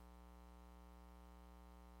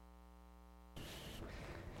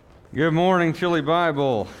Good morning, Chili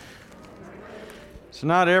Bible. It's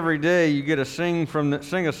not every day you get to sing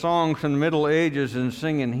a song from the Middle Ages and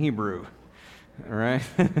sing in Hebrew, all right?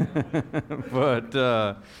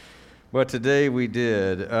 but today we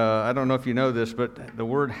did. I don't know if you know this, but the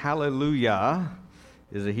word hallelujah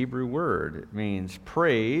is a Hebrew word. It means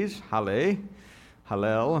praise, hallel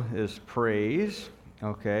is praise,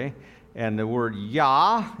 okay? And the word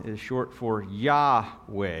Yah is short for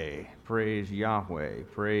Yahweh. Praise Yahweh.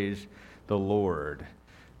 Praise the Lord.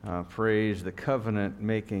 Praise the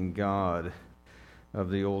covenant-making God of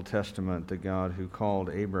the Old Testament, the God who called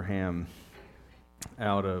Abraham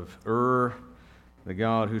out of Ur, the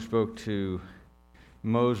God who spoke to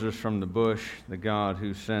Moses from the bush, the God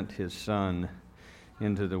who sent his Son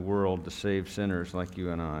into the world to save sinners like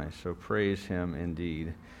you and I. So praise him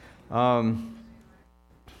indeed. All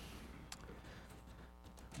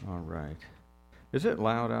right. Is it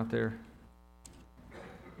loud out there?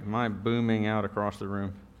 Am I booming out across the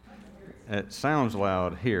room? It sounds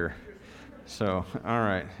loud here. So, all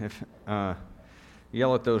right. If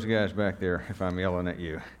yell at those guys back there if I'm yelling at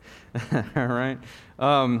you. All right.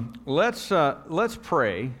 Let's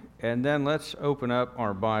pray, and then let's open up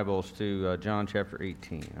our Bibles to John chapter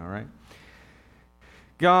 18. All right.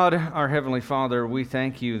 God, our Heavenly Father, we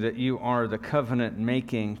thank you that you are the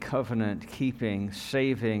covenant-making, covenant-keeping,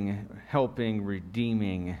 saving, helping,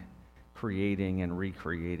 redeeming, creating, and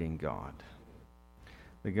recreating God.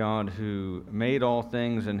 The God who made all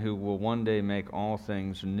things and who will one day make all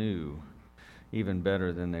things new, even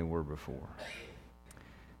better than they were before.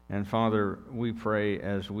 And Father, we pray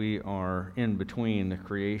as we are in between the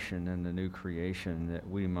creation and the new creation that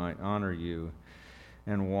we might honor you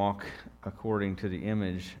and walk according to the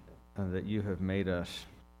image that you have made us,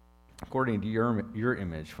 according to your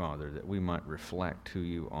image, Father, that we might reflect who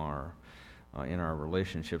you are in our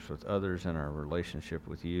relationships with others and our relationship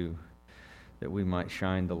with you, that we might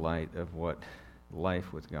shine the light of what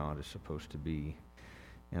life with God is supposed to be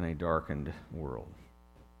in a darkened world.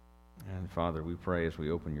 And Father, we pray as we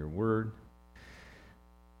open your word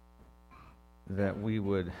that we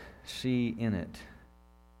would see in it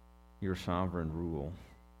your sovereign rule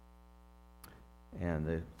and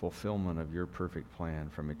the fulfillment of your perfect plan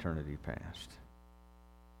from eternity past.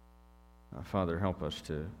 Father, help us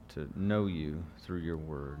to know you through your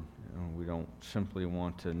word. We don't simply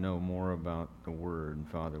want to know more about the word,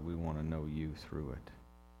 Father, we want to know you through it.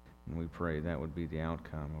 And we pray that would be the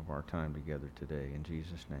outcome of our time together today. In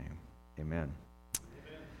Jesus' name, amen.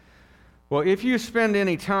 Well, if you spend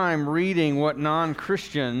any time reading what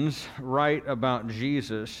non-Christians write about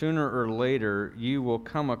Jesus, sooner or later you will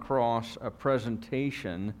come across a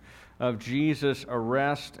presentation of Jesus'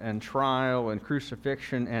 arrest and trial and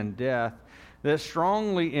crucifixion and death that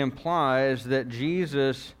strongly implies that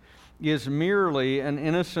Jesus is merely an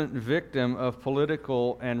innocent victim of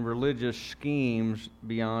political and religious schemes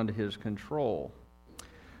beyond his control.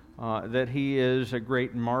 That he is a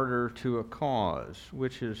great martyr to a cause,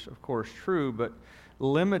 which is, of course, true, but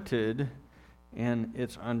limited in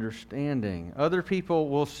its understanding. Other people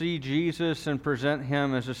will see Jesus and present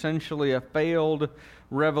him as essentially a failed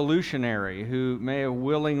revolutionary who may have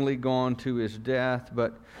willingly gone to his death,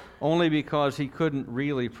 but only because he couldn't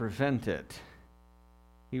really prevent it.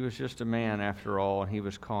 He was just a man, after all, and he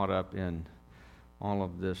was caught up in all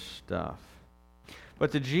of this stuff.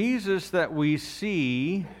 But the Jesus that we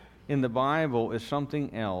see in the Bible is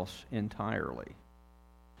something else entirely.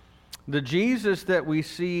 The Jesus that we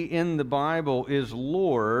see in the Bible is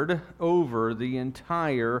Lord over the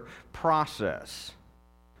entire process,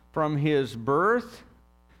 from his birth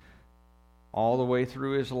all the way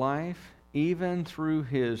through his life, even through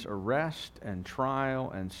his arrest and trial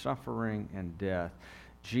and suffering and death.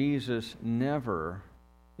 Jesus never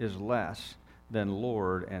is less than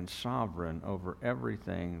Lord and sovereign over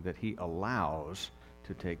everything that he allows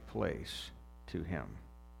to take place to him.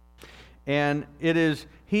 And it is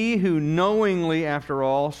he who knowingly, after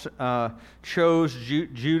all, chose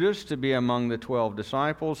Judas to be among the 12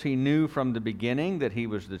 disciples. He knew from the beginning that he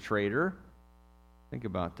was the traitor. Think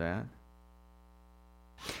about that.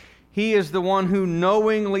 He is the one who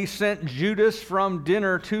knowingly sent Judas from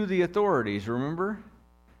dinner to the authorities, remember?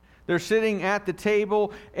 They're sitting at the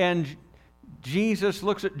table, and Jesus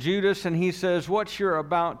looks at Judas and he says, "What you're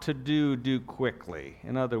about to do quickly."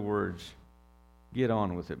 In other words, get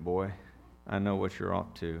on with it, boy. I know what you're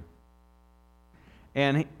up to.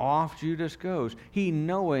 And off Judas goes. He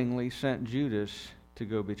knowingly sent Judas to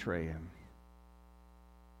go betray him.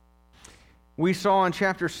 We saw in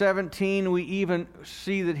chapter 17, we even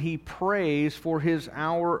see that he prays for his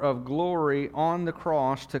hour of glory on the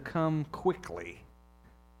cross to come quickly.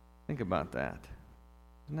 Think about that.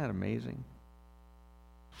 Isn't that amazing?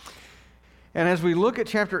 And as we look at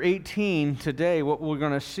chapter 18 today, what we're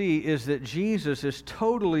going to see is that Jesus is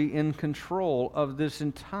totally in control of this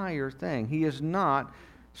entire thing. He is not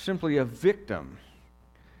simply a victim.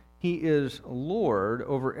 He is Lord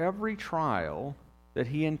over every trial that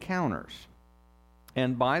he encounters.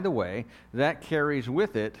 And by the way, that carries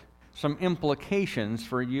with it some implications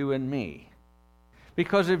for you and me.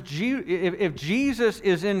 Because if Jesus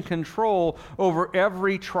is in control over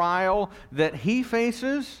every trial that he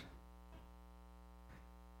faces,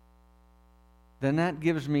 then that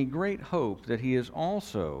gives me great hope that he is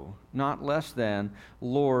also not less than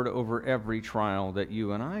Lord over every trial that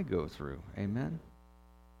you and I go through. Amen?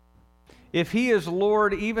 If he is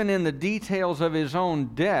Lord even in the details of his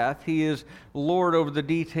own death, he is Lord over the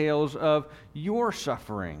details of your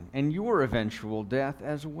suffering and your eventual death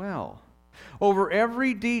as well. Over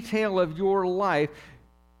every detail of your life,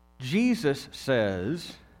 Jesus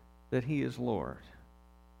says that he is Lord.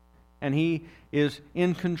 And he is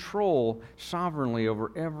in control sovereignly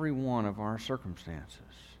over every one of our circumstances.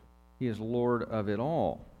 He is Lord of it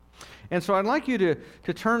all. And so I'd like you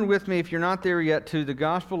to turn with me, if you're not there yet, to the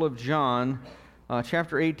Gospel of John,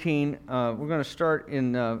 chapter 18. We're going to start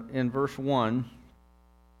in verse 1.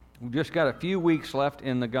 We've just got a few weeks left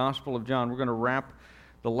in the Gospel of John. We're going to wrap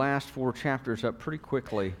the last 4 chapters up pretty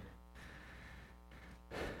quickly.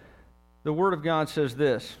 The Word of God says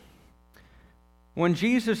this: When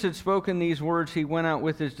Jesus had spoken these words, he went out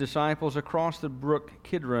with his disciples across the brook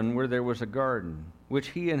Kidron, where there was a garden, which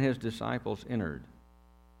he and his disciples entered.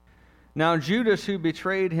 Now Judas, who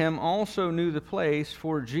betrayed him, also knew the place,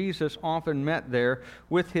 for Jesus often met there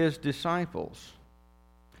with his disciples.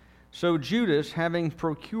 So Judas, having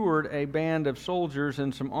procured a band of soldiers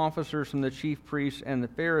and some officers from the chief priests and the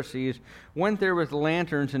Pharisees, went there with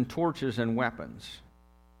lanterns and torches and weapons.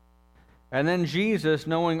 And then Jesus,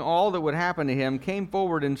 knowing all that would happen to him, came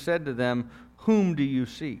forward and said to them, "Whom do you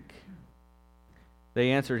seek?"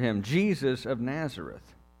 They answered him, "Jesus of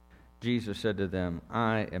Nazareth." Jesus said to them,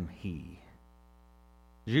 "I am he."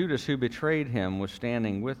 Judas, who betrayed him, was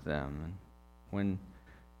standing with them. When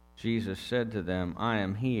Jesus said to them, "I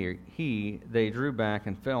am he," they drew back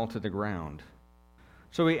and fell to the ground.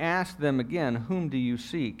 So he asked them again, "Whom do you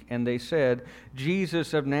seek?" And they said,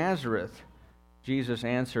 "Jesus of Nazareth." Jesus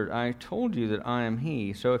answered, "I told you that I am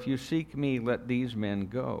he, so if you seek me, let these men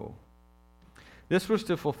go." This was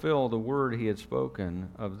to fulfill the word he had spoken,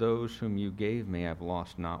 "Of those whom you gave me, I've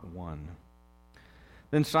lost not one."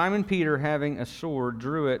 Then Simon Peter, having a sword,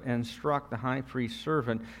 drew it and struck the high priest's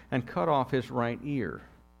servant and cut off his right ear.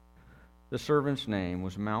 The servant's name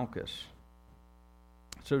was Malchus.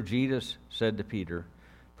 So Jesus said to Peter,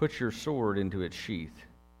 "Put your sword into its sheath.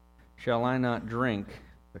 Shall I not drink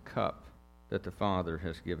the cup that the Father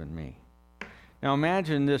has given me?" Now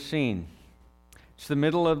imagine this scene. It's the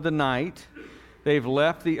middle of the night. They've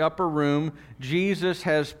left the upper room. Jesus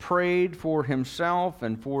has prayed for himself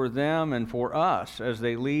and for them and for us as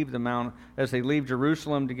they leave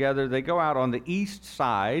Jerusalem together. They go out on the east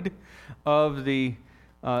side of the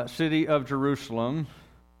city of Jerusalem,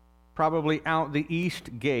 probably out the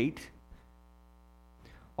east gate,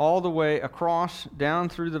 all the way across, down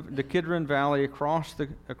through the Kidron Valley, across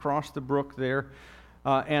the brook there,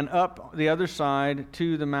 and up the other side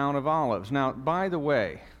to the Mount of Olives. Now, by the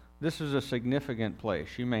way, this is a significant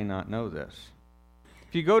place. You may not know this.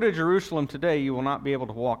 If you go to Jerusalem today, you will not be able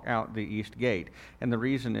to walk out the east gate. And the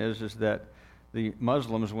reason is that the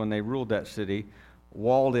Muslims, when they ruled that city,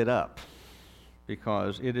 walled it up,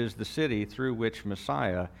 because it is the city through which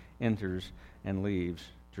Messiah enters and leaves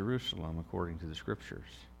Jerusalem, according to the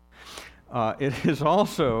Scriptures. It is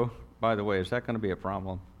also, by the way, is that going to be a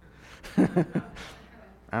problem?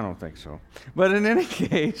 I don't think so. But in any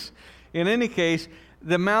case,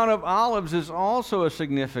 the Mount of Olives is also a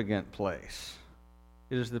significant place.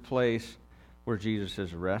 It is the place where Jesus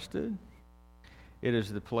is arrested. It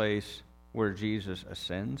is the place where Jesus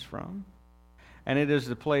ascends from. And it is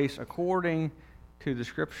the place, according to the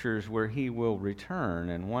Scriptures, where he will return.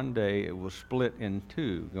 And one day it will split in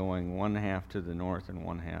two, going one half to the north and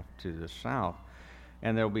one half to the south.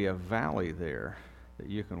 And there'll be a valley there that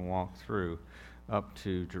you can walk through up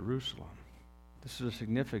to Jerusalem. This is a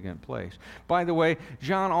significant place. By the way,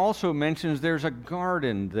 John also mentions there's a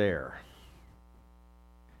garden there.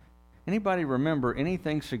 Anybody remember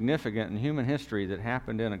anything significant in human history that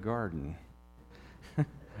happened in a garden?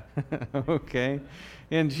 Okay.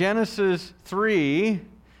 In Genesis 3,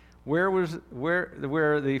 where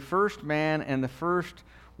the first man and the first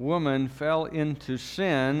woman fell into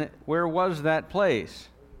sin, where was that place?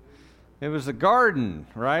 It was the garden,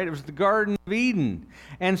 right? It was the Garden of Eden.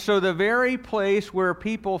 And so the very place where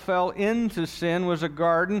people fell into sin was a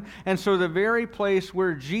garden. And so the very place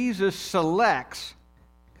where Jesus selects,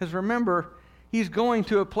 because remember, he's going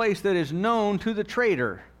to a place that is known to the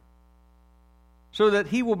traitor so that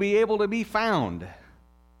he will be able to be found.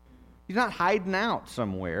 He's not hiding out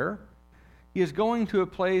somewhere. He is going to a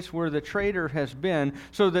place where the traitor has been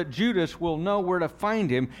so that Judas will know where to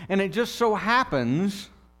find him. And it just so happens,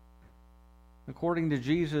 according to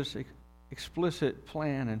Jesus' explicit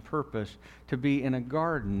plan and purpose, to be in a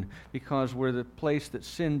garden, because where the place that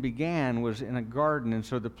sin began was in a garden, and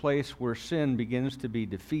so the place where sin begins to be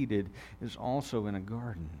defeated is also in a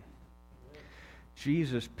garden.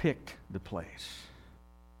 Jesus picked the place.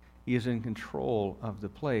 He is in control of the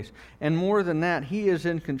place. And more than that, he is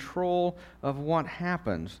in control of what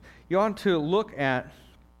happens. You ought to look at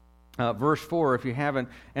verse 4, if you haven't,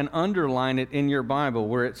 and underline it in your Bible,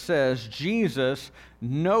 where it says, Jesus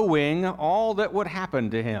knowing all that would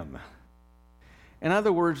happen to him. In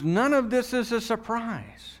other words, none of this is a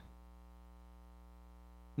surprise.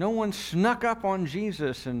 No one snuck up on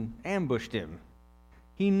Jesus and ambushed him.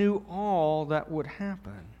 He knew all that would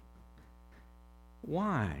happen.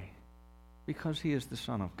 Why? Because he is the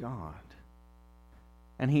Son of God.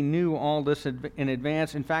 And he knew all this in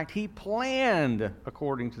advance. In fact, he planned,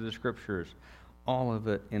 according to the Scriptures, all of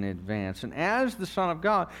it in advance. And as the Son of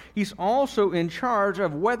God, he's also in charge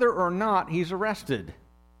of whether or not he's arrested.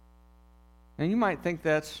 And you might think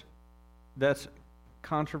that's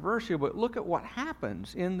controversial, but look at what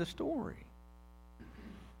happens in the story.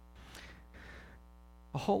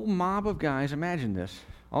 A whole mob of guys, imagine this,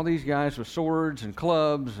 all these guys with swords and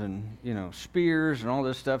clubs and, spears and all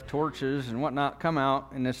this stuff, torches and whatnot, come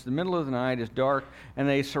out, and it's the middle of the night, it's dark, and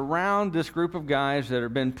they surround this group of guys that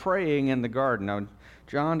have been praying in the garden. Now,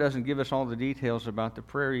 John doesn't give us all the details about the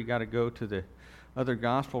prayer. You got to go to the other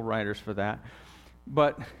gospel writers for that.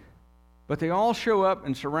 But they all show up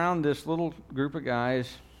and surround this little group of guys,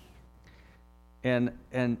 and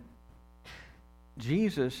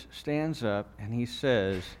Jesus stands up and he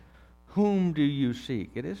says, "Whom do you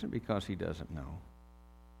seek?" It isn't because he doesn't know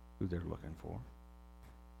who they're looking for,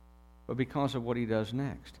 but because of what he does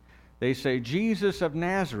next. They say, "Jesus of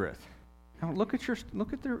Nazareth." Now look at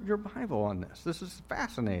your Bible on this. This is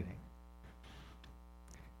fascinating.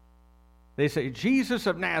 They say, "Jesus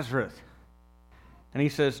of Nazareth." And he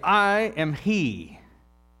says, "I am he."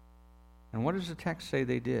 And what does the text say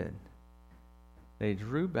they did? They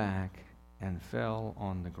drew back and fell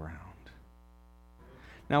on the ground.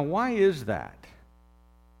 Now, why is that?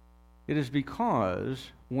 It is because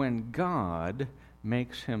when God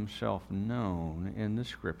makes himself known in the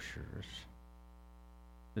Scriptures,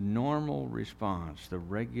 the normal response, the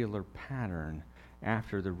regular pattern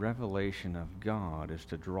after the revelation of God is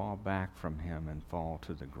to draw back from him and fall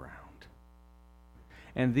to the ground.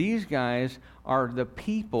 And these guys are the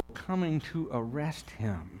people coming to arrest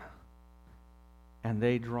him. And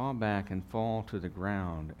they draw back and fall to the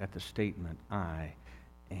ground at the statement, "I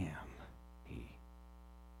am he."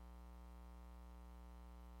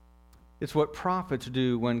 It's what prophets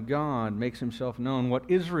do when God makes himself known, what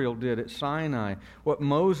Israel did at Sinai, what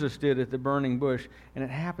Moses did at the burning bush, and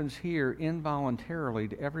it happens here involuntarily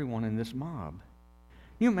to everyone in this mob.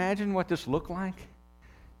 Can you imagine what this looked like?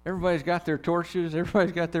 Everybody's got their torches,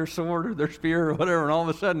 everybody's got their sword or their spear or whatever, and all of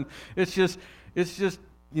a sudden it's just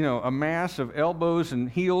a mass of elbows and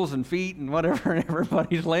heels and feet and whatever, and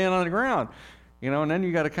everybody's laying on the ground. And then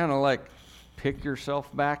you got to kind of pick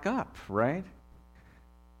yourself back up, right?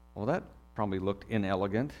 Well, that probably looked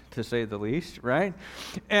inelegant, to say the least, right?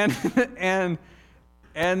 And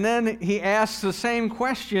then he asks the same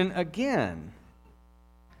question again.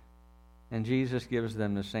 And Jesus gives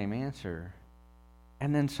them the same answer.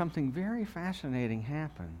 And then something very fascinating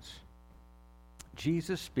happens.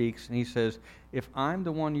 Jesus speaks and he says, "If I'm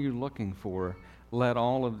the one you're looking for, let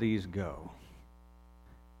all of these go."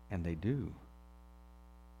 And they do.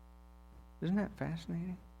 Isn't that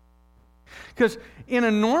fascinating? Because in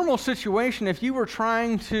a normal situation, if you were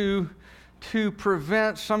trying to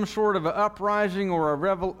prevent some sort of an uprising or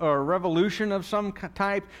a revolution of some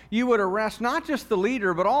type, you would arrest not just the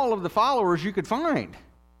leader, but all of the followers you could find.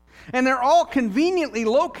 And they're all conveniently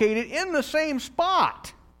located in the same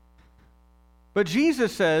spot. But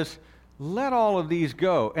Jesus says, "Let all of these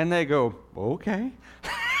go." And they go, "Okay."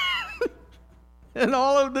 And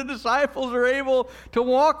all of the disciples are able to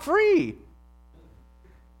walk free.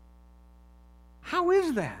 How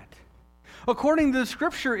is that? According to the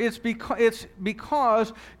Scripture, it's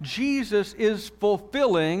because Jesus is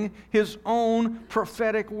fulfilling his own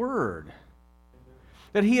prophetic word.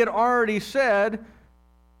 That he had already said,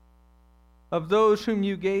 of those whom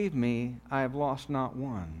you gave me, I have lost not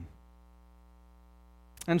one.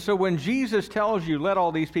 And so when Jesus tells you, let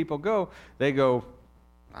all these people go, they go,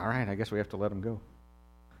 all right, I guess we have to let them go.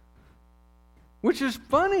 Which is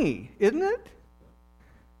funny, isn't it?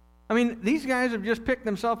 I mean, these guys have just picked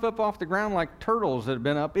themselves up off the ground like turtles that have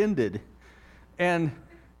been upended. And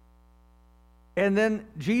then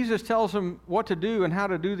Jesus tells them what to do and how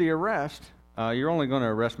to do the arrest. You're only going to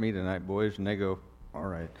arrest me tonight, boys. And they go, all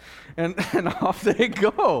right. And off they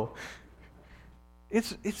go.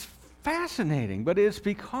 It's fascinating, but it's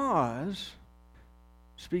because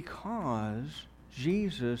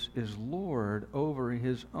Jesus is Lord over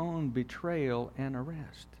his own betrayal and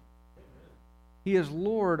arrest. He is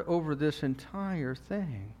Lord over this entire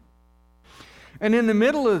thing. And in the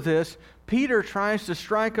middle of this, Peter tries to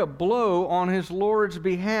strike a blow on his Lord's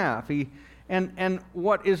behalf. And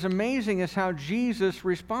what is amazing is how Jesus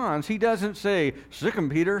responds. He doesn't say, sick him,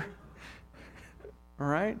 Peter. All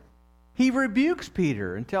right? He rebukes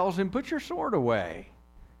Peter and tells him, put your sword away.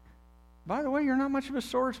 By the way, you're not much of a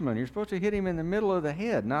swordsman. You're supposed to hit him in the middle of the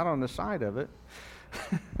head, not on the side of it.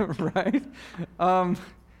 Right?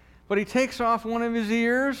 But he takes off one of his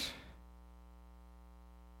ears,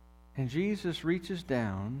 and Jesus reaches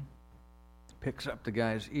down, picks up the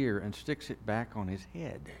guy's ear, and sticks it back on his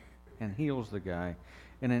head, and heals the guy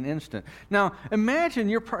in an instant. Now, imagine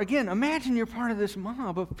you're part of this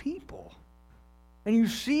mob of people, and you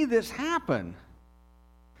see this happen.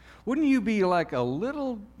 Wouldn't you be like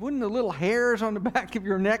wouldn't the little hairs on the back of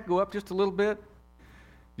your neck go up just a little bit?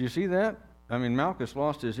 Do you see that? I mean, Malchus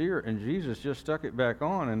lost his ear, and Jesus just stuck it back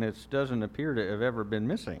on, and it doesn't appear to have ever been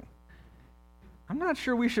missing. I'm not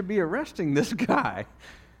sure we should be arresting this guy.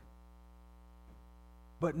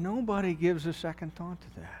 But nobody gives a second thought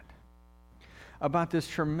to that. About this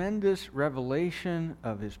tremendous revelation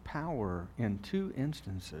of his power in 2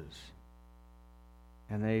 instances.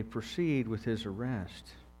 And they proceed with his arrest.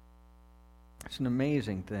 It's an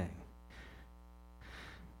amazing thing.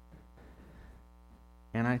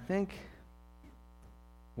 And I think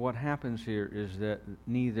what happens here is that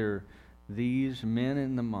neither these men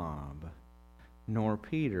in the mob nor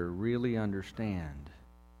Peter really understand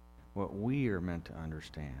what we are meant to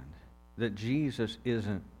understand, that Jesus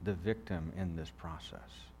isn't the victim in this process,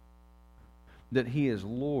 that he is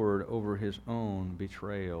Lord over his own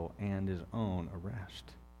betrayal and his own arrest.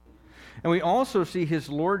 And we also see his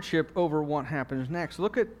lordship over what happens next.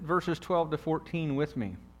 Look at verses 12 to 14 with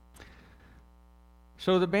me.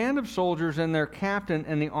 So the band of soldiers and their captain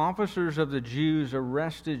and the officers of the Jews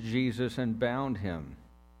arrested Jesus and bound him.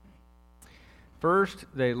 First,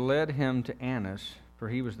 they led him to Annas, for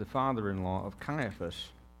he was the father-in-law of Caiaphas,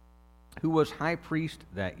 who was high priest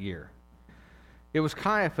that year. It was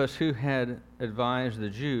Caiaphas who had advised the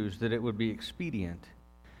Jews that it would be expedient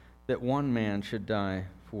that one man should die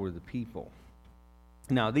for the people.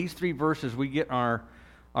 Now, these 3 verses, we get our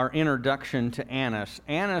introduction to Annas.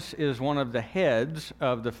 Annas is one of the heads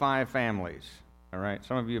of the 5 families. All right,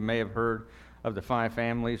 some of you may have heard of the 5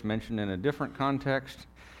 families mentioned in a different context.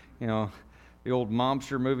 You know, the old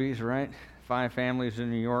mobster movies, right? 5 families in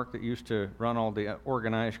New York that used to run all the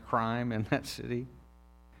organized crime in that city.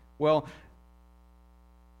 Well,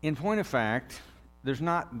 in point of fact, there's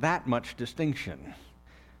not that much distinction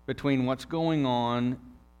between what's going on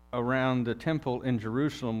around the temple in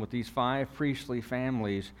Jerusalem with these 5 priestly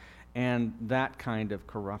families and that kind of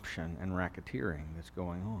corruption and racketeering that's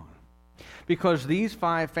going on. Because these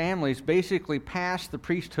 5 families basically pass the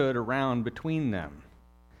priesthood around between them,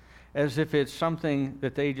 as if it's something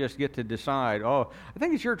that they just get to decide, oh, I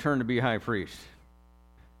think it's your turn to be high priest.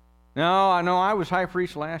 No, I know I was high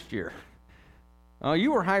priest last year. Oh,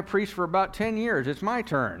 you were high priest for about 10 years. It's my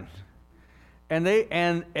turn. And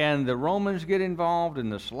the Romans get involved in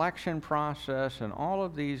the selection process, and all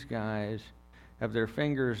of these guys have their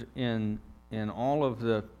fingers in all of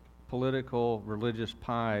the political, religious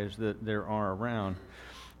pies that there are around.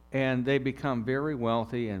 And they become very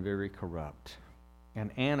wealthy and very corrupt.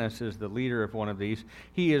 And Annas is the leader of one of these.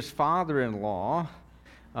 He is father-in-law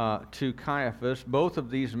to Caiaphas. Both of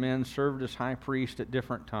these men served as high priest at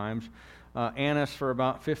different times. Annas for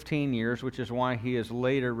about 15 years, which is why he is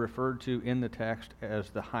later referred to in the text as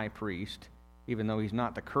the high priest, even though he's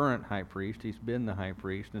not the current high priest. He's been the high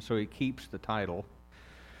priest, and so he keeps the title.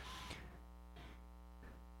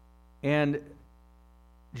 And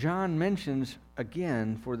John mentions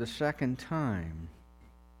again for the second time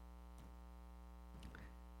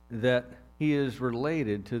that he is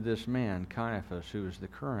related to this man, Caiaphas, who is the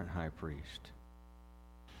current high priest.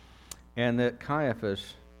 And that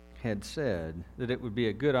Caiaphas had said that it would be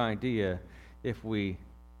a good idea if we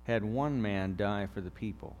had one man die for the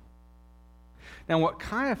people. Now, what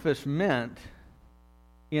Caiaphas meant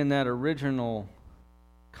in that original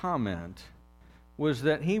comment was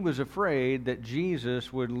that he was afraid that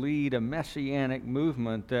Jesus would lead a messianic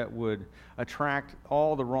movement that would attract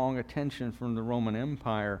all the wrong attention from the Roman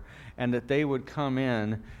Empire, and that they would come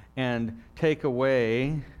in and take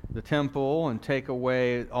away the temple and take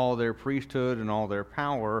away all their priesthood and all their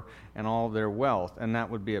power and all their wealth, and that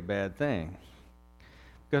would be a bad thing.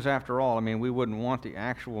 Because after all, we wouldn't want the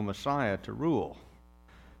actual Messiah to rule,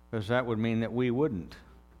 because that would mean that we wouldn't.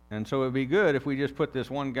 And so it would be good if we just put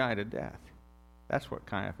this one guy to death. That's what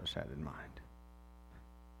Caiaphas had in mind.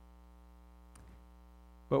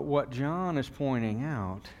 But what John is pointing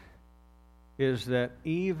out is that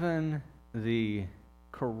even the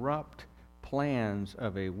corrupt plans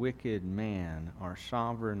of a wicked man are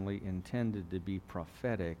sovereignly intended to be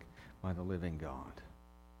prophetic by the living God.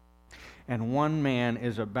 And one man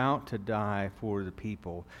is about to die for the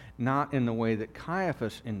people, not in the way that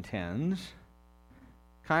Caiaphas intends.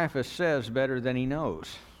 Caiaphas says better than he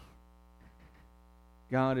knows.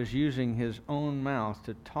 God is using his own mouth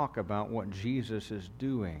to talk about what Jesus is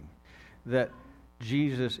doing, that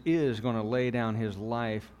Jesus is going to lay down his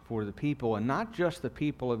life for the people, and not just the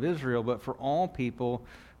people of Israel, but for all people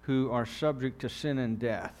who are subject to sin and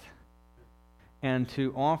death, and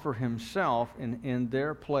to offer himself in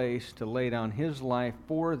their place to lay down his life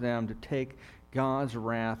for them, to take God's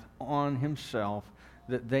wrath on himself,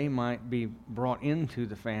 that they might be brought into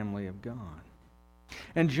the family of God.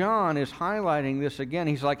 And John is highlighting this again.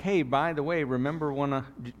 He's like, hey, by the way, remember when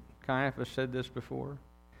Caiaphas said this before?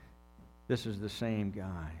 This is the same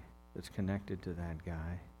guy that's connected to that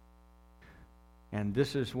guy. And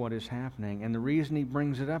this is what is happening. And the reason he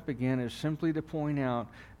brings it up again is simply to point out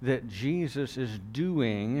that Jesus is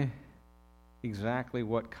doing exactly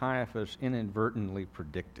what Caiaphas inadvertently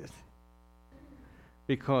predicted.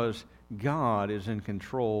 Because God is in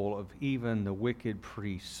control of even the wicked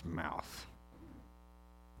priest's mouth.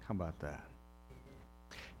 How about that?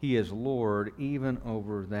 He is Lord even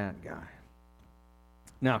over that guy.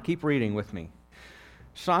 Now, keep reading with me.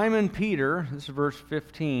 Simon Peter, this is verse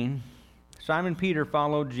 15. Simon Peter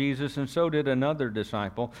followed Jesus, and so did another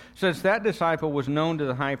disciple. Since that disciple was known to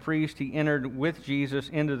the high priest, he entered with Jesus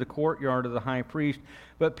into the courtyard of the high priest,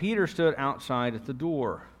 but Peter stood outside at the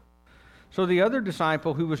door. So the other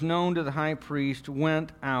disciple, who was known to the high priest,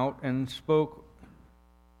 went out and spoke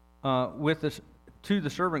to the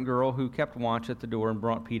servant girl who kept watch at the door and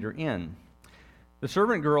brought Peter in. The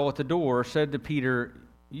servant girl at the door said to Peter,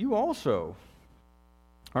 "You also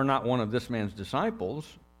are not one of this man's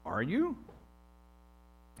disciples, are you?"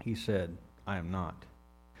 He said, "I am not."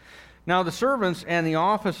 Now the servants and the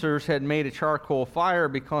officers had made a charcoal fire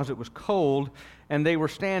because it was cold, and they were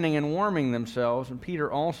standing and warming themselves, and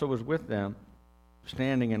Peter also was with them,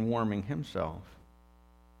 standing and warming himself.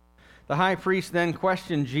 The high priest then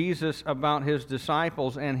questioned Jesus about his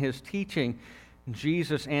disciples and his teaching.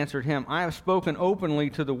 Jesus answered him, "I have spoken openly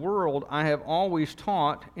to the world. I have always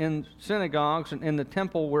taught in synagogues and in the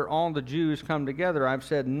temple where all the Jews come together. I've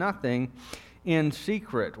said nothing in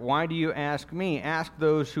secret. Why do you ask me? Ask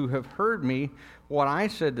those who have heard me what I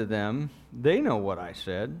said to them. They know what I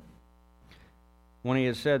said." When he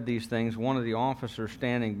had said these things, one of the officers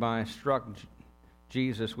standing by struck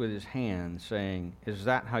Jesus with his hand, saying, "Is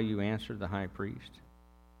that how you answered the high priest?"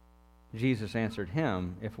 Jesus answered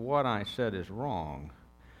him, "If what I said is wrong,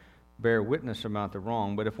 bear witness about the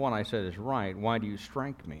wrong, but if what I said is right, why do you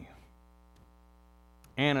strike me?"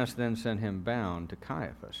 Annas then sent him bound to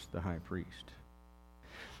Caiaphas, the high priest.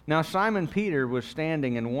 Now Simon Peter was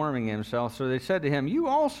standing and warming himself, so they said to him, "You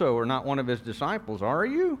also are not one of his disciples, are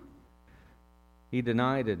you?" He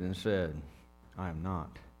denied it and said, "I am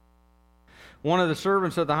not." One of the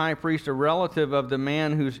servants of the high priest, a relative of the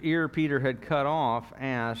man whose ear Peter had cut off,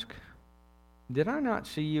 asked, "Did I not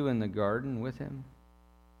see you in the garden with him?"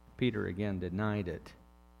 Peter again denied it,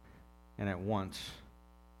 and at once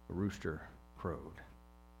a rooster crowed.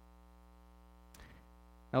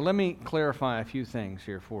 Now let me clarify a few things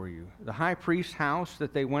here for you. The high priest's house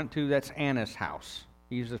that they went to, that's Annas' house.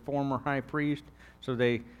 He's the former high priest, so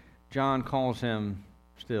John calls him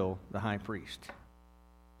still the high priest.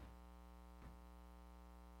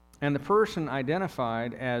 And the person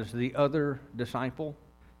identified as the other disciple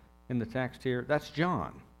in the text here, that's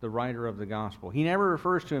John, the writer of the gospel. He never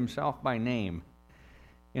refers to himself by name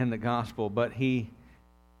in the gospel, but he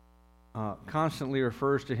constantly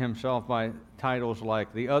refers to himself by titles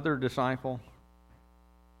like the other disciple,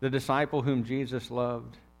 the disciple whom Jesus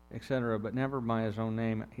loved, etc., but never by his own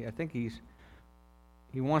name. I think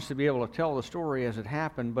He wants to be able to tell the story as it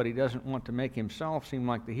happened, but he doesn't want to make himself seem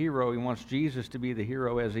like the hero. He wants Jesus to be the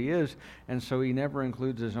hero as he is, and so he never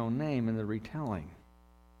includes his own name in the retelling.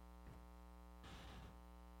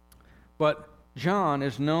 But John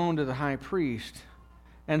is known to the high priest,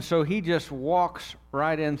 and so he just walks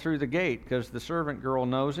right in through the gate because the servant girl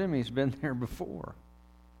knows him. He's been there before.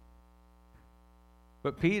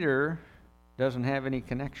 But Peter doesn't have any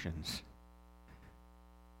connections.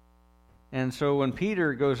 And so when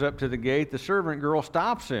Peter goes up to the gate, the servant girl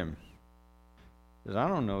stops him. Says, I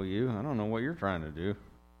don't know you. I don't know what you're trying to do.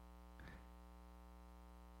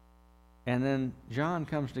 And then John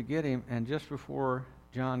comes to get him, and just before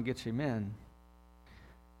John gets him in,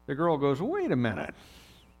 the girl goes, wait a minute.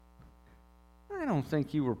 I don't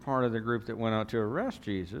think you were part of the group that went out to arrest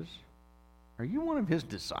Jesus. Are you one of his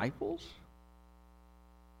disciples?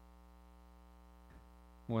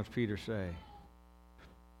 What's Peter say?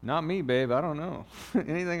 Not me, babe. I don't know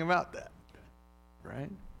anything about that. Right?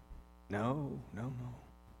 No.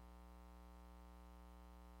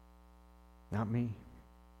 Not me.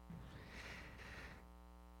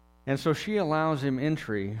 And so she allows him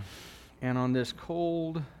entry, and on this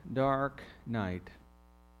cold, dark night,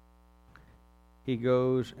 he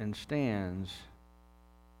goes and stands,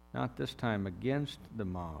 not this time against the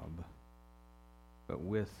mob, but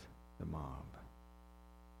with the mob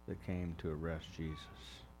that came to arrest Jesus.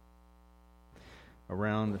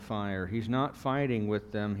 Around the fire, he's not fighting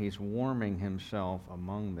with them, he's warming himself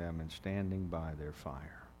among them and standing by their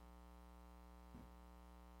fire.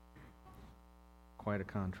 Quite a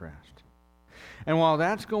contrast. And while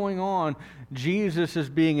that's going on, Jesus is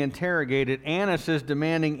being interrogated. Annas is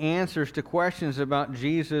demanding answers to questions about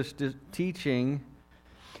Jesus' teaching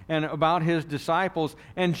and about his disciples.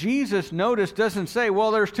 And Jesus, notice, doesn't say,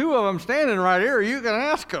 well, there's two of them standing right here. You can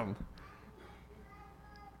ask them.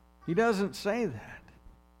 He doesn't say that.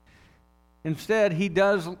 Instead, he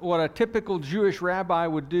does what a typical Jewish rabbi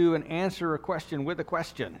would do and answer a question with a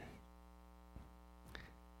question.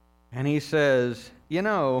 And he says, you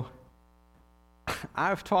know,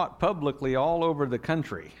 I've taught publicly all over the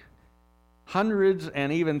country. Hundreds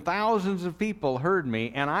and even thousands of people heard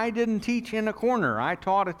me, and I didn't teach in a corner. I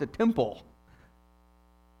taught at the temple.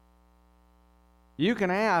 You can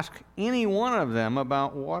ask any one of them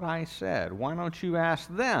about what I said. Why don't you ask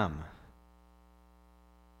them?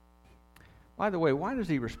 By the way, why does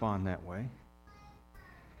he respond that way?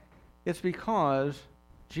 It's because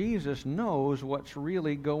Jesus knows what's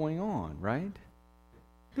really going on, right?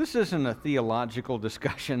 This isn't a theological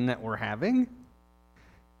discussion that we're having.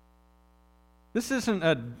 This isn't,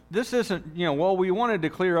 well, we wanted to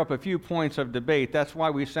clear up a few points of debate. That's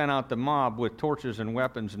why we sent out the mob with torches and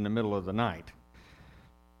weapons in the middle of the night.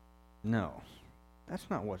 No, that's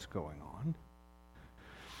not what's going on.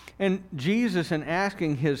 And Jesus, in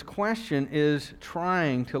asking his question, is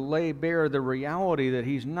trying to lay bare the reality that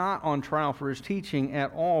he's not on trial for his teaching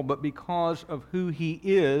at all, but because of who he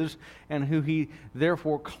is and who he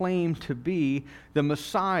therefore claimed to be, the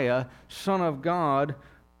Messiah, Son of God,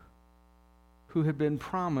 who had been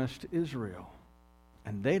promised Israel.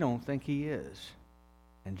 And they don't think he is.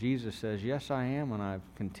 And Jesus says, yes, I am, and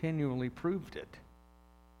I've continually proved it.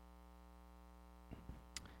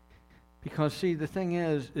 Because, see, the thing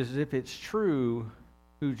is if it's true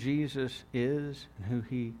who Jesus is and who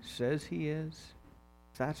he says he is,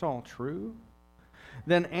 if that's all true,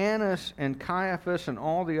 then Annas and Caiaphas and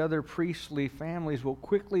all the other priestly families will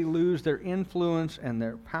quickly lose their influence and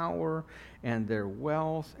their power and their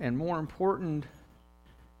wealth. And more important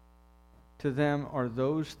to them are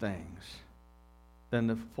those things than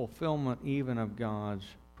the fulfillment even of God's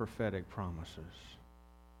prophetic promises.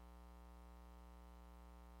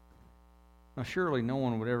 Now, surely no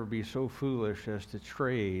one would ever be so foolish as to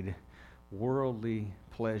trade worldly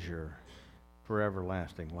pleasure for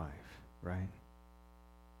everlasting life, right?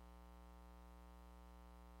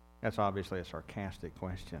 That's obviously a sarcastic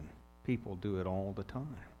question. People do it all the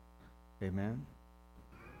time. Amen?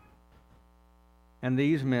 And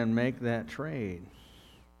these men make that trade.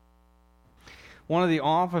 One of the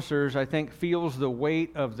officers, I think, feels the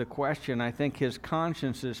weight of the question. I think his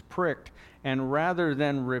conscience is pricked. And rather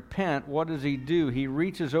than repent, what does he do? He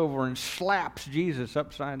reaches over and slaps Jesus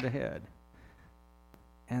upside the head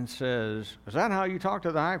and says, is that how you talk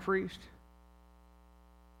to the high priest?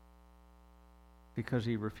 Because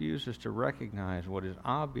he refuses to recognize what is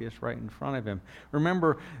obvious right in front of him.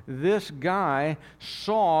 Remember, this guy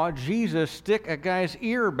saw Jesus stick a guy's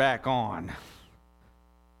ear back on.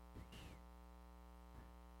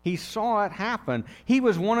 He saw it happen. He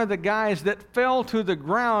was one of the guys that fell to the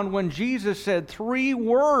ground when Jesus said 3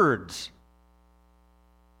 words.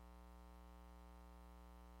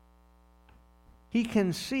 He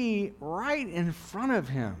can see right in front of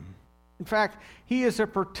him. In fact, he is a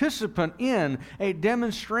participant in a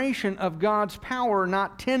demonstration of God's power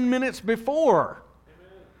not 10 minutes before.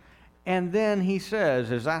 Amen. And then he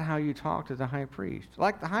says, is that how you talk to the high priest?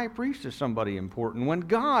 Like the high priest is somebody important when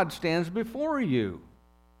God stands before you.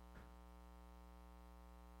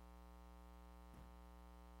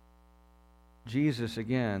 Jesus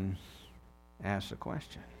again asks a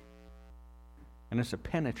question. And it's a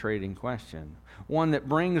penetrating question, one that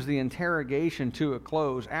brings the interrogation to a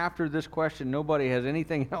close. After this question, nobody has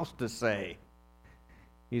anything else to say.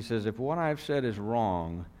 He says, if what I've said is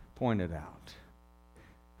wrong, point it out.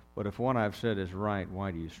 But if what I've said is right,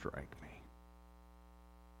 why do you strike me?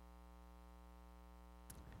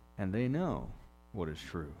 And they know what is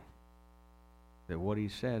true, that what he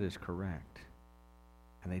said is correct.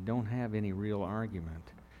 And they don't have any real argument.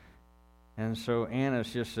 And so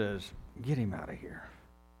Annas just says, get him out of here.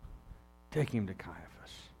 Take him to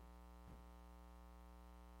Caiaphas.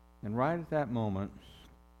 And right at that moment,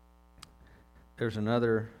 there's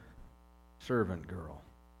another servant girl.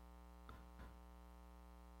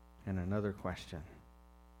 And another question.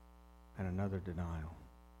 And another denial.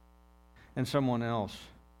 And someone else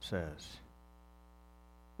says,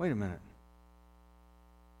 wait a minute.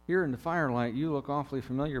 Here in the firelight, you look awfully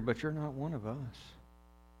familiar, but you're not one of us.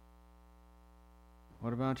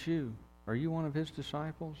 What about you? Are you one of his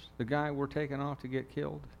disciples? The guy we're taking off to get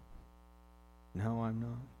killed? No, I'm not.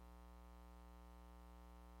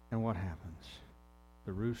 And what happens?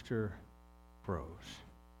 The rooster crows.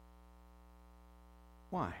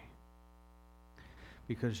 Why?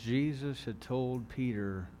 Because Jesus had told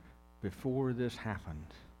Peter before this happened,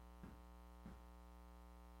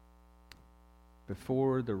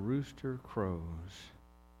 before the rooster crows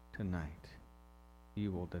tonight,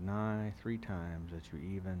 you will deny 3 times that you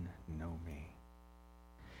even know me.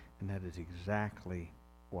 And that is exactly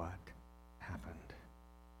what happened.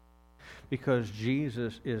 Because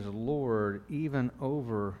Jesus is Lord even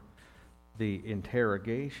over the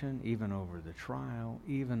interrogation, even over the trial,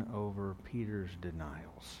 even over Peter's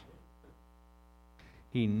denials.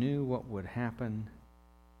 He knew what would happen.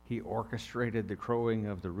 He orchestrated the crowing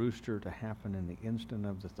of the rooster to happen in the instant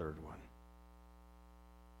of the third one.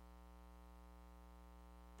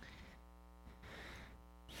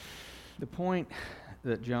 The point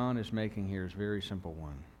that John is making here is a very simple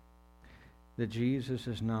one. That Jesus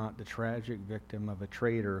is not the tragic victim of a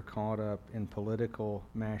traitor caught up in political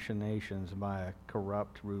machinations by a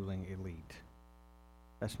corrupt ruling elite.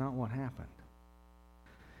 That's not what happened.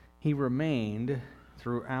 He remained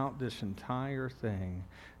throughout this entire thing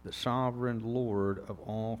the sovereign Lord of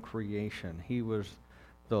all creation. He was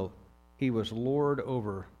Lord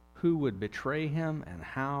over who would betray him and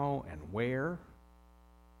how and where.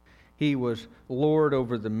 He was Lord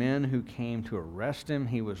over the men who came to arrest him.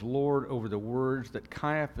 He was Lord over the words that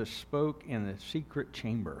Caiaphas spoke in the secret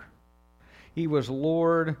chamber. He was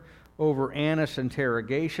Lord over Annas'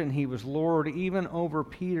 interrogation. He was Lord even over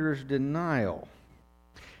Peter's denial.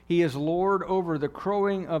 He is Lord over the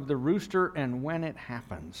crowing of the rooster and when it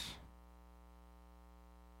happens.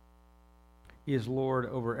 He is Lord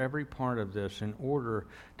over every part of this in order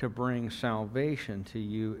to bring salvation to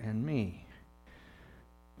you and me.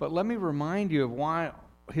 But let me remind you of why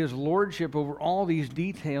his lordship over all these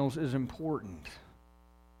details is important.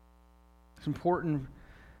 It's important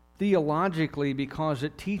theologically because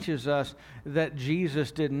it teaches us that Jesus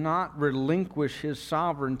did not relinquish his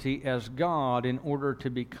sovereignty as God in order to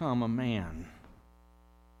become a man.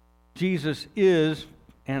 Jesus is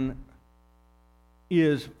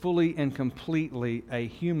fully and completely a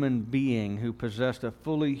human being who possessed a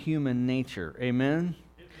fully human nature. Amen?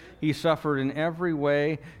 He suffered in every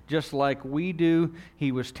way just like we do.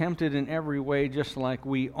 He was tempted in every way just like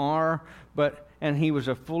we are. And he was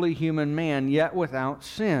a fully human man, yet without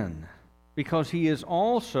sin. Because he is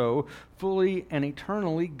also fully and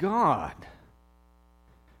eternally God.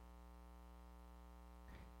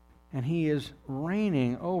 And he is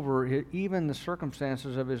reigning over even the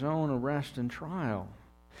circumstances of his own arrest and trial.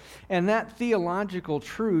 And that theological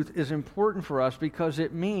truth is important for us because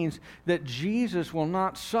it means that Jesus will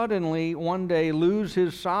not suddenly one day lose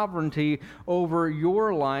his sovereignty over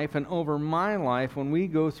your life and over my life when we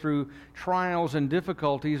go through trials and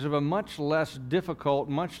difficulties of a much less difficult,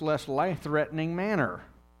 much less life-threatening manner.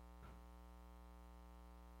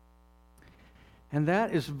 And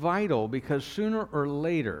that is vital because sooner or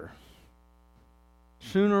later,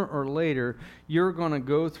 you're going to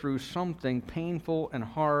go through something painful and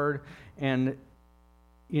hard, and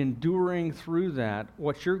enduring through that,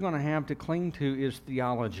 what you're going to have to cling to is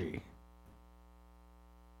theology.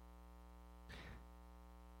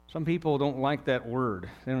 Some people don't like that word.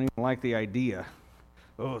 They don't even like the idea.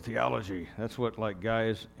 Oh, theology. That's what like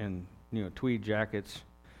guys in tweed jackets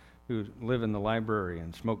who live in the library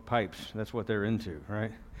and smoke pipes, that's what they're into,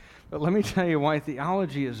 right? But let me tell you why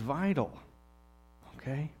theology is vital,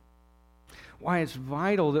 okay? Why it's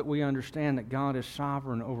vital that we understand that God is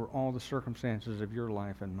sovereign over all the circumstances of your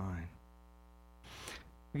life and mine.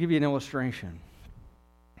 I'll give you an illustration.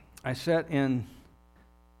 I sat in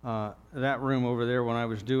that room over there when I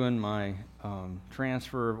was doing my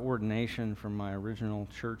transfer of ordination from my original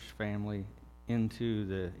church family into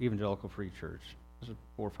the Evangelical Free Church. This was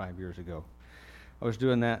 4 or 5 years ago. I was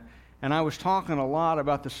doing that, and I was talking a lot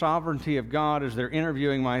about the sovereignty of God as they're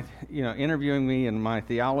interviewing me and my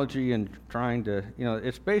theology and trying to,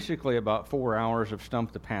 it's basically about 4 hours of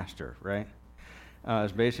Stump the Pastor, right?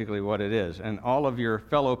 Is basically what it is. And all of your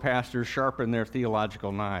fellow pastors sharpen their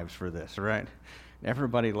theological knives for this, right?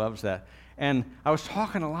 Everybody loves that. And I was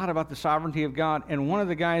talking a lot about the sovereignty of God, and one of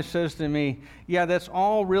the guys says to me, yeah, that's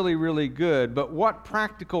all really, really good, but what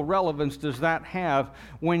practical relevance does that have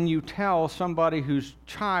when you tell somebody whose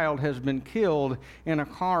child has been killed in a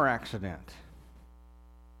car accident?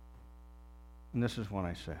 And this is what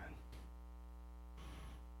I said.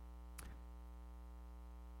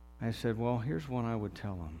 I said, well, here's what I would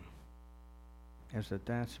tell them, is that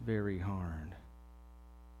that's very hard.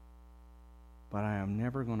 But I am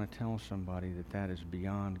never going to tell somebody that that is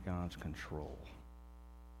beyond God's control.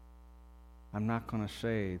 I'm not going to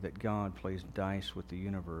say that God plays dice with the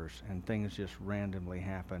universe and things just randomly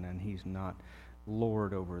happen and He's not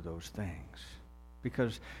Lord over those things.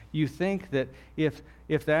 Because you think that if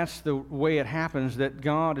that's the way it happens, that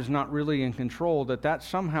God is not really in control, that that's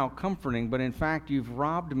somehow comforting, but in fact you've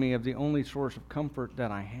robbed me of the only source of comfort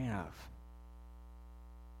that I have.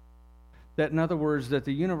 That, in other words, that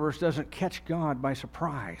the universe doesn't catch God by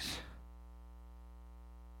surprise.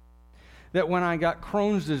 That when I got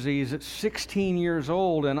Crohn's disease at 16 years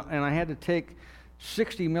old and I had to take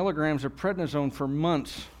 60 milligrams of prednisone for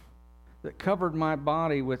months that covered my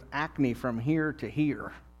body with acne from here to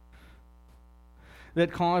here,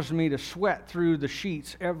 that caused me to sweat through the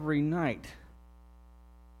sheets every night,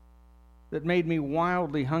 that made me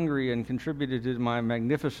wildly hungry and contributed to my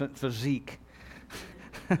magnificent physique.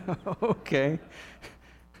 Okay.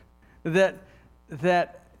 That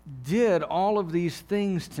did all of these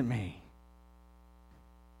things to me.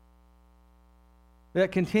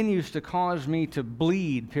 That continues to cause me to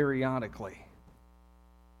bleed periodically.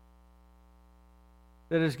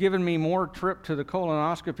 That has given me more trip to the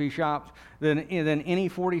colonoscopy shop than any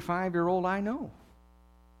 45-year-old I know.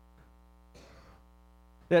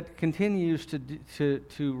 That continues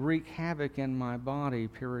to wreak havoc in my body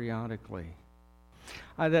periodically.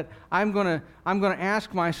 That I'm going to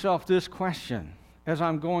ask myself this question as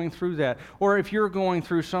I'm going through that. Or if you're going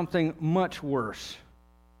through something much worse.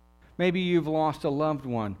 Maybe you've lost a loved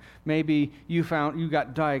one. Maybe you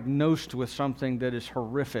got diagnosed with something that is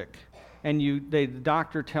horrific. And the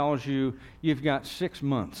doctor tells you you've got 6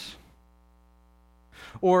 months.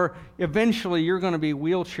 Or eventually you're going to be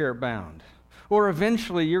wheelchair bound. Or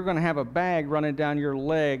eventually you're going to have a bag running down your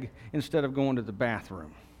leg instead of going to the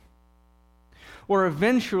bathroom. Or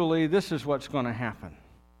eventually this is what's going to happen.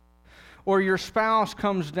 Or your spouse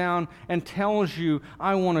comes down and tells you,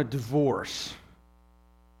 I want a divorce.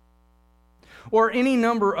 Or any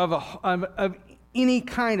number of any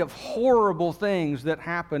kind of horrible things that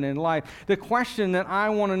happen in life. The question that I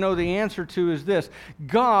want to know the answer to is this: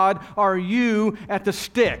 God, are you at the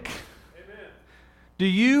stick? Amen. Do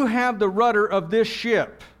you have the rudder of this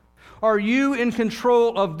ship? Are you in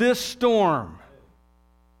control of this storm?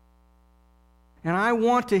 And I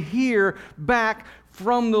want to hear back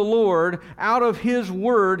from the Lord, out of His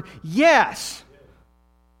Word, yes.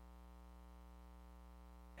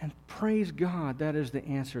 And praise God, that is the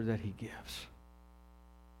answer that He gives.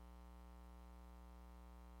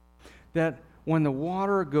 That when the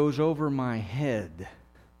water goes over my head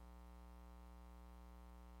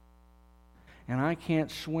and I can't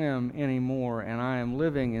swim anymore, and I am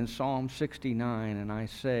living in Psalm 69, and I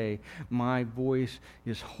say, my voice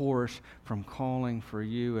is hoarse from calling for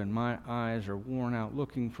you, and my eyes are worn out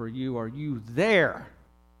looking for you. Are you there?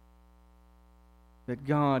 That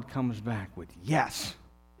God comes back with, yes.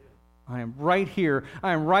 I am right here.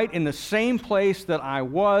 I am right in the same place that I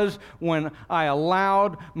was when I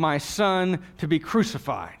allowed my son to be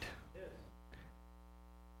crucified.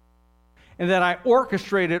 And that I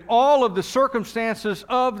orchestrated all of the circumstances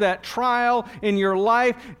of that trial in your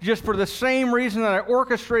life just for the same reason that I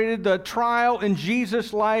orchestrated the trial in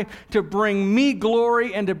Jesus' life, to bring me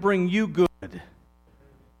glory and to bring you good.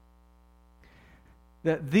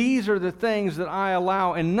 that these are the things that I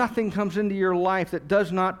allow, and nothing comes into your life that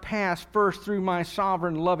does not pass first through my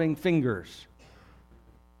sovereign, loving fingers.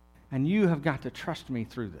 And you have got to trust me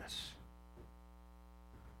through this.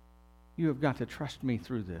 You have got to trust me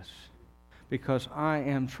through this, because I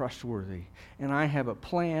am trustworthy, and I have a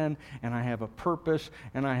plan, and I have a purpose,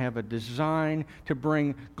 and I have a design to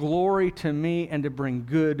bring glory to me and to bring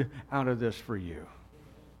good out of this for you.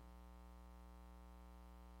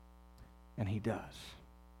 And He does.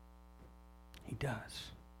 He does.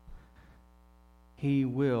 He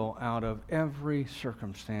will, out of every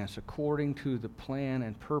circumstance, according to the plan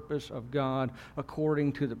and purpose of God,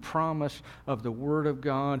 according to the promise of the Word of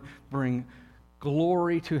God, bring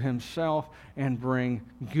glory to Himself and bring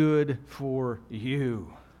good for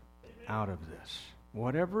you out of this.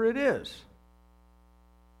 Whatever it is.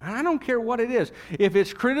 And I don't care what it is. If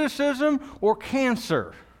it's criticism or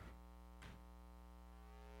cancer,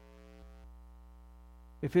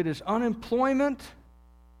 if it is unemployment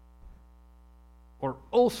or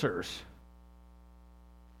ulcers,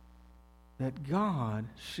 that God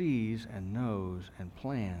sees and knows and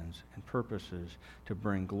plans and purposes to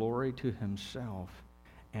bring glory to Himself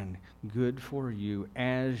and good for you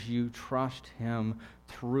as you trust Him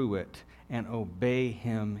through it and obey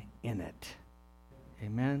Him in it.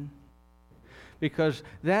 Amen? Because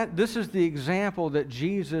this is the example that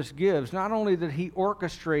Jesus gives. Not only that He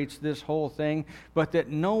orchestrates this whole thing, but that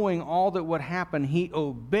knowing all that would happen, He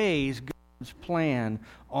obeys God's plan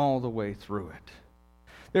all the way through it.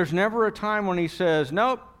 There's never a time when He says,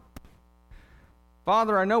 nope,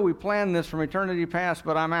 Father, I know we planned this from eternity past,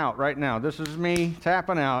 but I'm out right now. This is me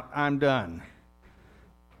tapping out. I'm done.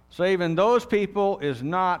 Saving those people is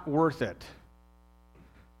not worth it.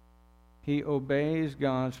 He obeys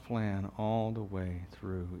God's plan all the way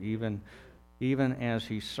through, even as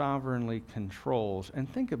He sovereignly controls. And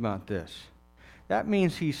think about this. That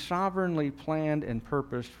means He sovereignly planned and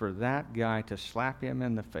purposed for that guy to slap him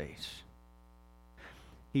in the face.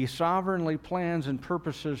 He sovereignly plans and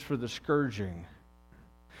purposes for the scourging,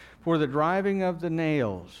 for the driving of the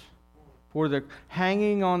nails, for the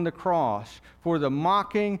hanging on the cross, for the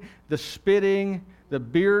mocking, the spitting, the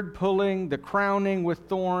beard pulling, the crowning with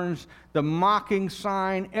thorns, the mocking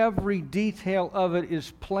sign. Every detail of it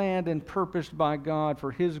is planned and purposed by God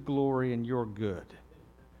for His glory and your good.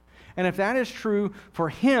 And if that is true for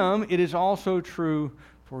Him, it is also true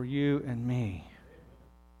for you and me.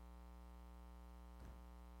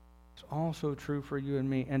 It's also true for you and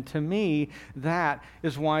me. And to me, that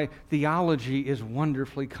is why theology is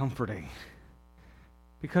wonderfully comforting.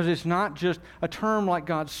 Because it's not just a term like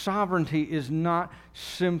God's sovereignty is not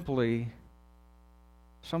simply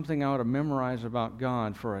something I ought to memorize about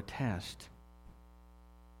God for a test.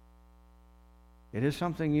 It is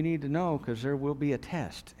something you need to know because there will be a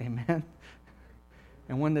test. Amen?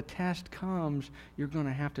 And when the test comes, you're going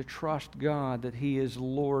to have to trust God that He is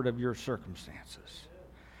Lord of your circumstances.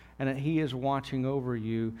 And that He is watching over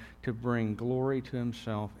you to bring glory to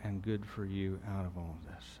Himself and good for you out of all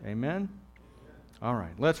of this. Amen? All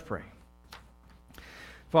right, let's pray.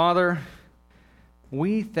 Father,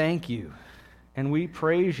 we thank You and we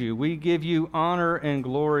praise You. We give You honor and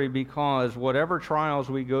glory because whatever trials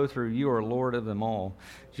we go through, You are Lord of them all,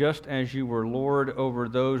 just as You were Lord over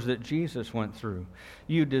those that Jesus went through.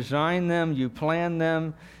 You designed them, You planned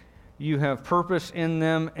them, You have purpose in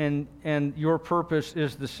them, and Your purpose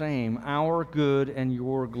is the same, our good and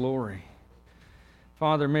Your glory.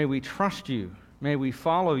 Father, may we trust You. May we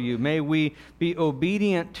follow You. May we be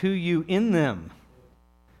obedient to You in them,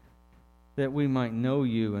 that we might know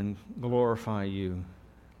You and glorify You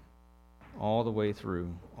all the way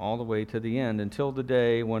through, all the way to the end, until the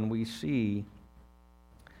day when we see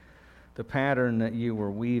the pattern that You were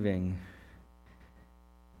weaving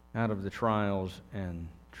out of the trials and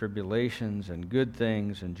tribulations and good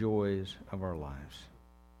things and joys of our lives.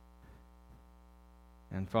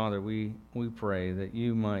 And Father, we pray that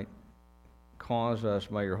You might cause us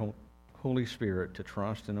by Your Holy Spirit to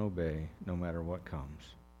trust and obey no matter what comes,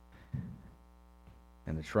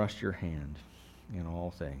 and to trust Your hand in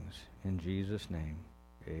all things. In Jesus' name,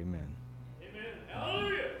 amen. Amen.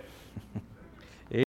 Hallelujah.